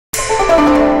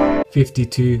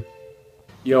52.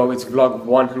 Yo, it's vlog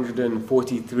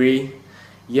 143.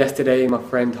 Yesterday my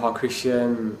friend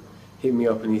Christian hit me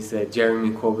up and he said Jeremy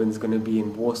Corbyn's going to be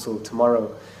in Warsaw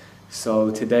tomorrow.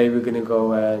 So today we're going to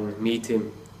go and meet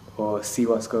him or see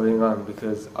what's going on,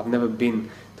 because I've never been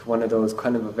to one of those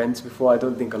kind of events before. I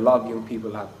don't think a lot of young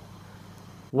people have.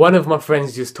 One of my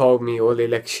friends just told me all the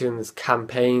elections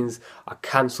campaigns are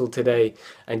cancelled today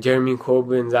and Jeremy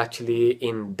Corbyn's actually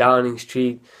in Downing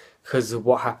Street because of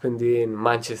what happened in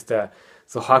Manchester.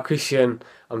 So Christian,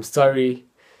 I'm sorry.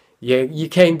 Yeah, you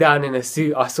came down in a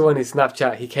suit. I saw on his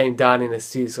Snapchat he came down in a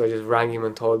suit, so I just rang him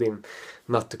and told him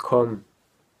not to come.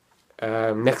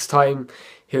 Next time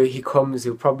he comes,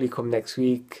 he'll probably come next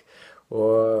week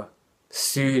or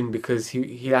soon, because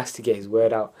he has to get his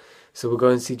word out. So we're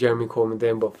going to see Jeremy Corbyn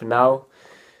then, but for now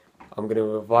I'm going to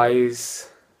revise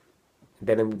and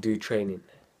then I'm going to do training.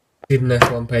 Did an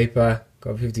S1 paper,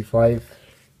 got 55.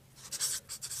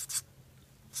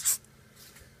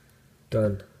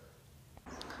 Done.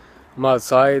 I'm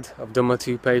outside, I've done my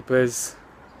 2 papers.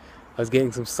 I was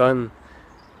getting some sun,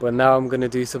 but now I'm going to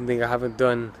do something I haven't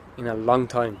done in a long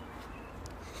time.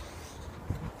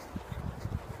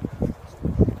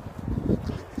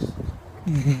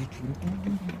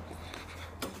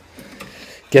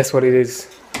 Guess what it is?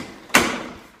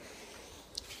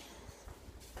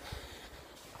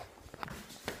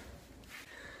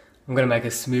 I'm gonna make a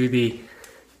smoothie.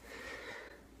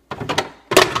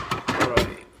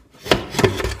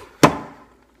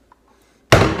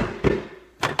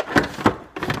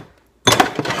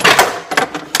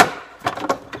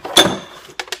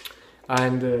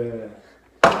 And you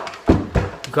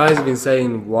guys have been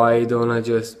saying, why don't I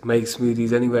just make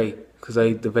smoothies anyway? Because I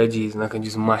eat the veggies and I can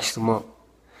just mash them up.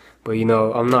 But you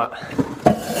know, I'm not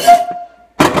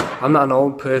an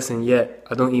old person yet.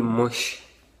 I don't eat mush.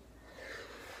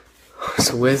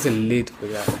 So where's the lid for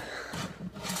that?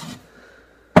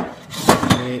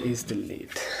 Where is the lid?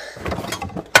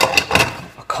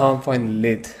 I can't find the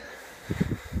lid.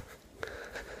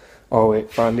 Oh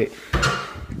wait, found it.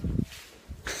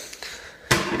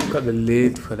 Got the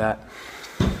lid for that.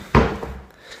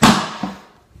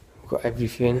 Got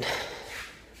everything.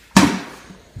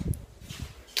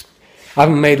 I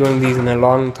haven't made one of these in a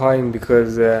long time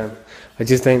because I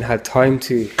just ain't had time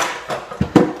to.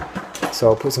 So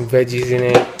I'll put some veggies in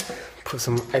it, put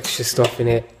some extra stuff in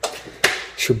it.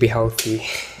 Should be healthy.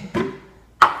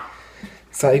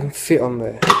 Does that even fit on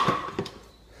there?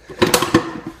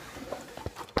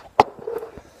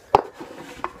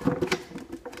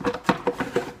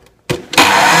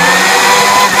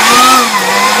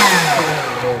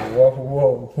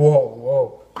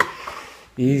 Whoa.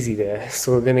 Easy there.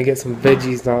 So we're gonna get some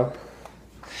veggies now.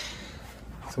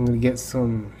 So I'm gonna get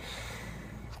some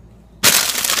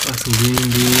green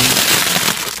beans,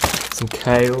 some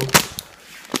kale.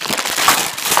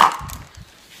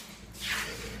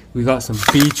 We got some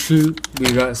beetroot.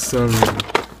 We got some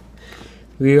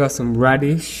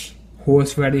radish,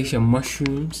 horseradish, and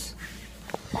mushrooms.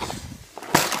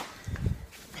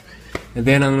 And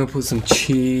then I'm gonna put some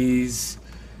cheese.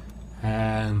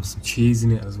 Some cheese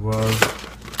in it as well,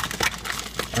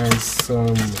 and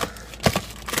some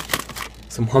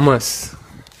hummus.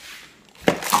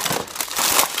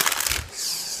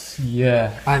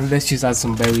 Yeah, and let's just add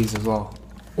some berries as well,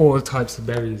 all types of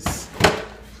berries.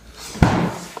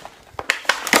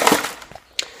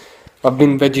 I've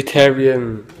been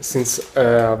vegetarian since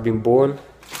I've been born,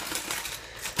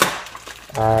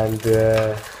 and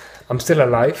I'm still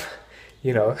alive,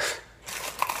 you know.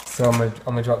 So I'm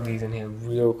gonna drop these in here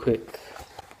real quick.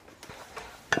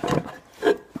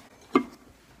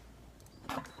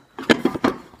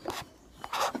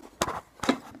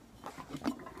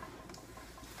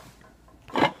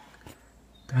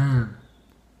 Damn.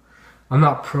 I'm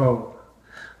not pro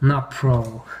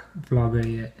vlogger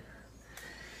yet.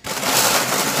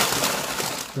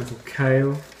 Got some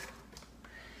kale.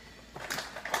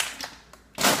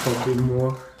 Got a bit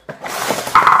more.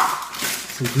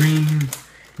 Some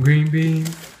green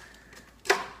beans,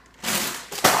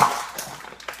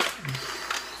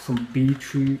 some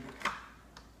beetroot,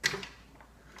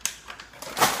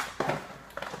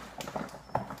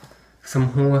 some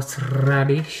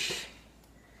horseradish,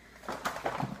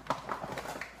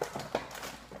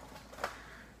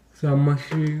 some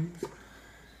mushrooms,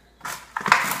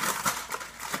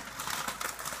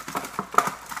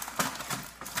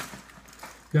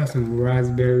 got some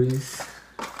raspberries,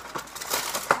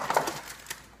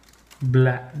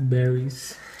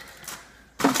 blackberries,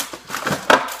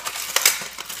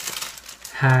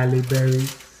 halle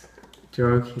berries,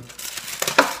 joking.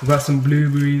 We got some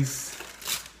blueberries.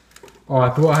 Oh, I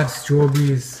thought I had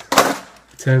strawberries.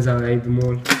 Turns out I ate them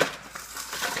all.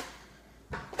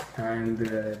 And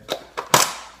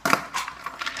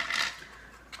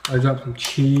I dropped some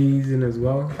cheese in as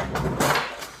well.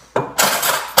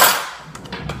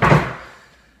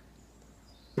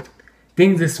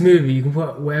 Things are smoothie, you can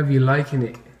put whatever you like in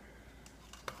it.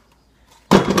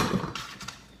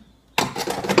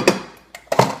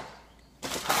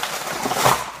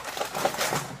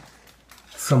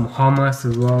 Some hummus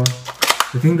as well.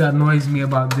 The thing that annoys me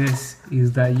about this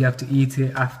is that you have to eat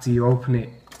it after you open it.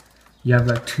 You have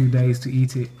like 2 days to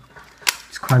eat it.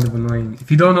 It's kind of annoying.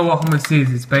 If you don't know what hummus is,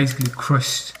 it's basically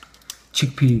crushed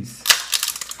chickpeas.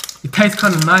 It tastes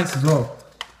kind of nice as well.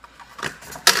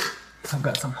 So I've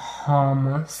got some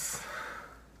hummus.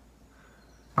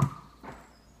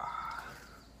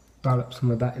 Dollop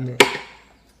some of that in it.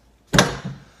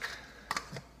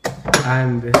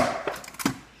 And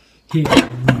here we go.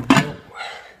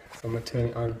 So I'm gonna turn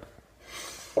it on.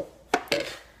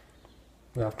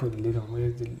 Well, I've put the lid on.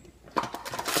 Where's the lid?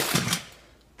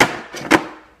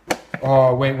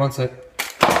 Oh, wait, one sec.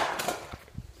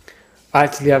 I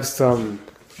actually have some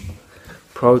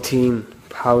protein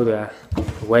powder,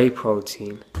 whey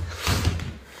protein.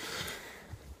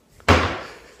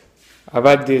 I've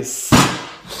had this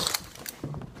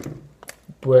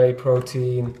whey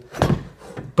protein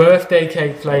birthday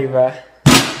cake flavor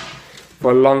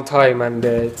for a long time, and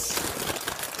it's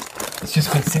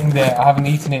just been sitting there. I haven't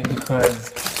eaten it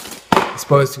because it's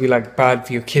supposed to be like bad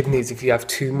for your kidneys if you have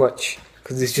too much,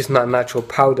 because it's just not natural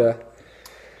powder.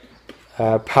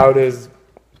 Powder's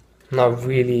not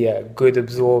really good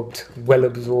absorbed, well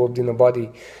absorbed in the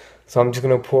body. So I'm just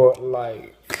gonna put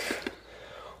like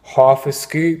half a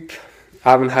scoop. I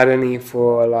haven't had any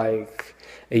for like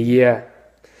a year.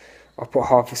 I'll put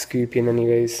half a scoop in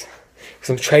anyways, because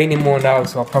I'm training more now,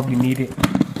 so I'll probably need it.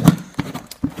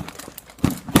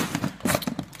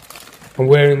 I'm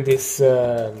wearing this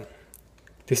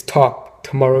this top,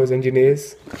 Tomorrow's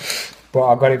Engineers, but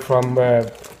I got it from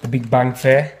the Big Bang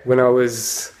Fair when I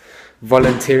was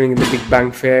volunteering in the Big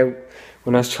Bang Fair,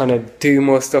 when I was trying to do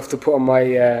more stuff to put on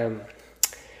my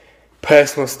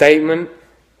personal statement,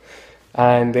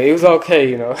 and it was okay,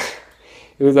 you know.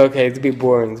 It was okay. It's a bit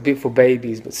boring. It's a bit for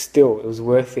babies, but still, it was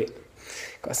worth it.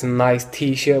 Got some nice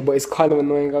t-shirt, but it's kind of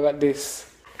annoying. I got this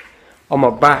on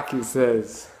my back. It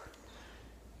says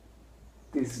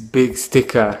this big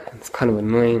sticker. It's kind of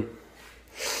annoying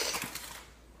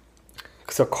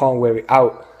because I can't wear it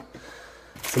out.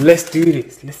 So let's do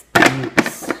this. Let's do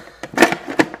this.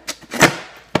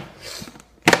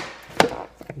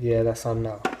 Yeah, that's on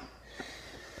now.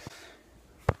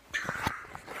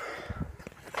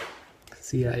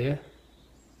 See that, yeah?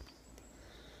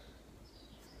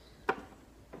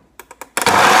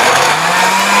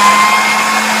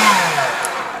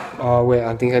 Oh wait,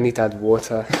 I think I need to add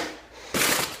water.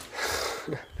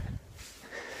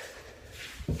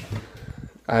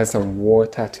 Add some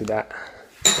water to that.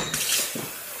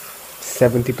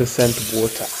 70%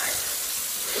 water.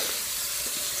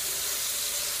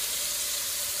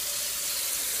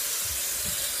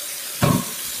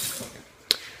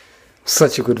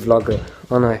 Such a good vlogger,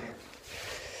 aren't I?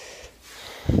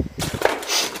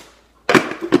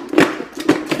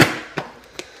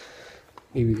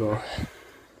 Here we go.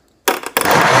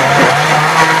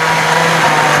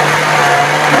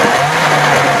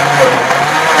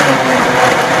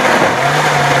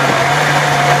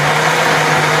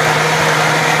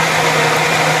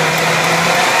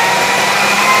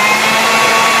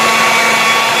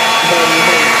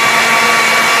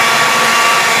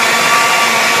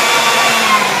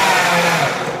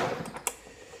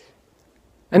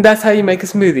 And that's how you make a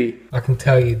smoothie. I can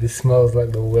tell you, this smells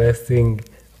like the worst thing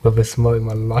I've ever smelled in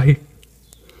my life.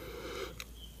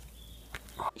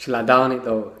 Shall I down it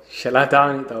though? Shall I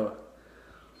down it though?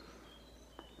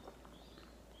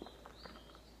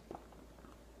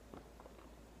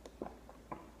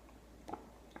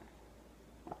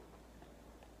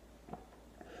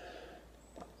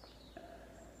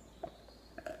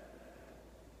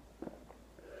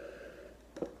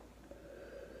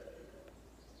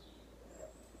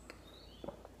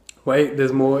 Wait,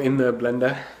 there's more in the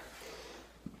blender.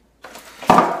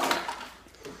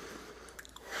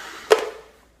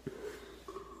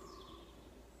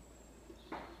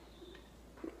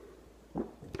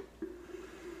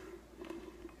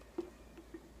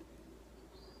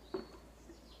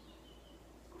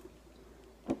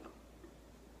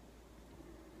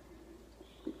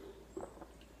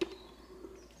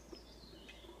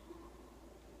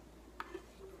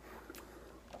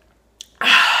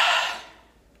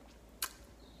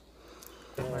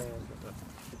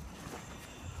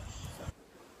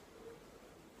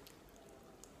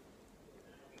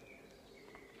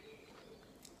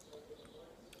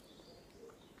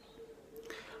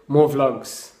 more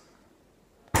vlogs.